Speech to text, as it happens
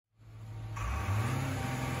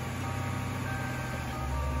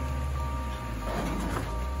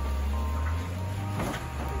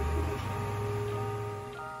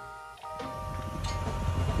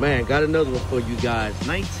Man, got another one for you guys.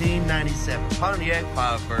 1997 Pontiac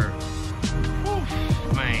Firebird.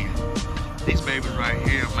 Whew, man, these babies right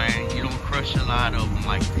here, man, you don't crush a lot of them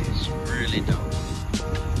like this. You really don't.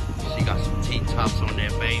 She got some T-tops on that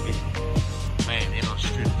baby. Man, they don't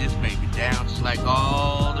strip this baby down just like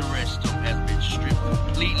all the rest of them has been stripped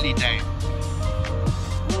completely down.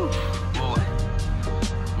 Whew, boy.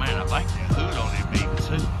 Man, I like that hood on that baby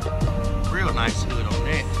too. Real nice hood on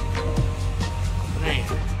that.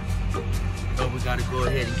 Man. But we gotta go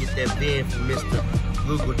ahead and get that VIN from Mr.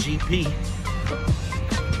 Google GP.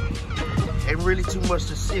 Ain't really too much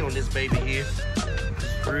to see on this baby here.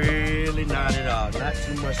 Really not at all. Not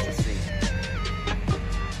too much to see.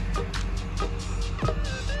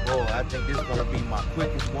 Boy, I think this is gonna be my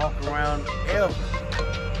quickest walk around ever.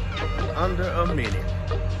 Under a minute.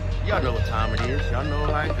 Y'all know what time it is. Y'all know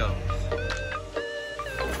how it goes.